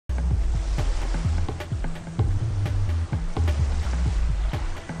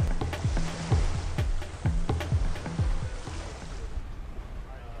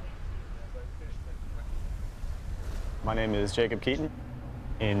My name is Jacob Keaton.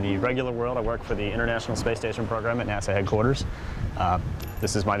 In the regular world, I work for the International Space Station program at NASA headquarters.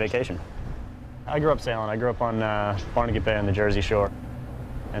 This is my vacation. I grew up sailing. I grew up on Barnegat Bay on the Jersey Shore.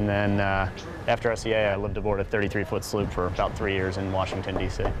 And then after SEA, I lived aboard a 33-foot sloop for about 3 years in Washington,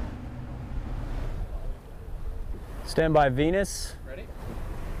 D.C. Stand by Venus. Ready?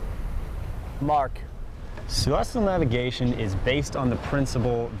 Mark. Celestial navigation is based on the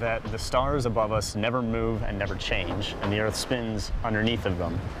principle that the stars above us never move and never change, and the Earth spins underneath of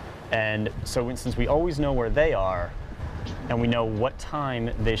them. And so since we always know where they are, and we know what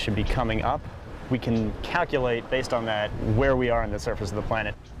time they should be coming up, we can calculate based on that where we are on the surface of the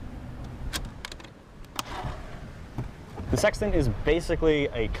planet. The sextant is basically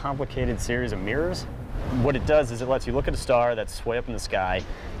a complicated series of mirrors. What it does is it lets you look at a star that's way up in the sky,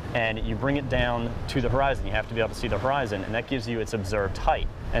 and you bring it down to the horizon. You have to be able to see the horizon, and that gives you its observed height.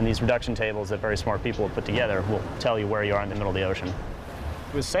 And these reduction tables that very smart people have put together will tell you where you are in the middle of the ocean.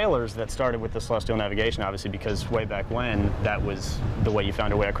 It was sailors that started with the celestial navigation, obviously, because way back when, that was the way you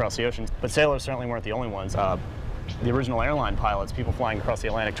found your way across the ocean. But sailors certainly weren't the only ones. The original airline pilots, people flying across the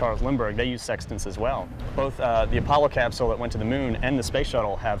Atlantic, Charles Lindbergh, they used sextants as well. Both the Apollo capsule that went to the moon and the space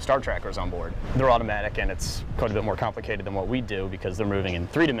shuttle have star trackers on board. They're automatic, and it's quite a bit more complicated than what we do because they're moving in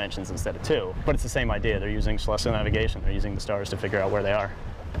 3 dimensions instead of 2. But it's the same idea. They're using celestial navigation. They're using the stars to figure out where they are.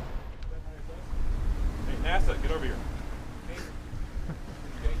 Hey, NASA, get over here.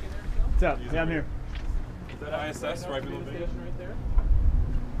 What's up? Yeah, I'm here. Is that ISS right below me? Right there.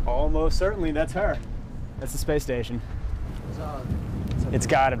 Almost certainly, that's her. That's the space station. It's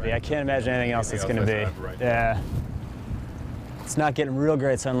got to be. I can't imagine anything else it's going to be. Yeah. It's not getting real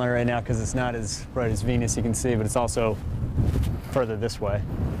great sunlight right now because it's not as bright as Venus, you can see, but it's also further this way.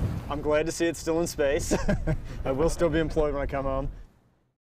 I'm glad to see it's still in space. I will still be employed when I come home.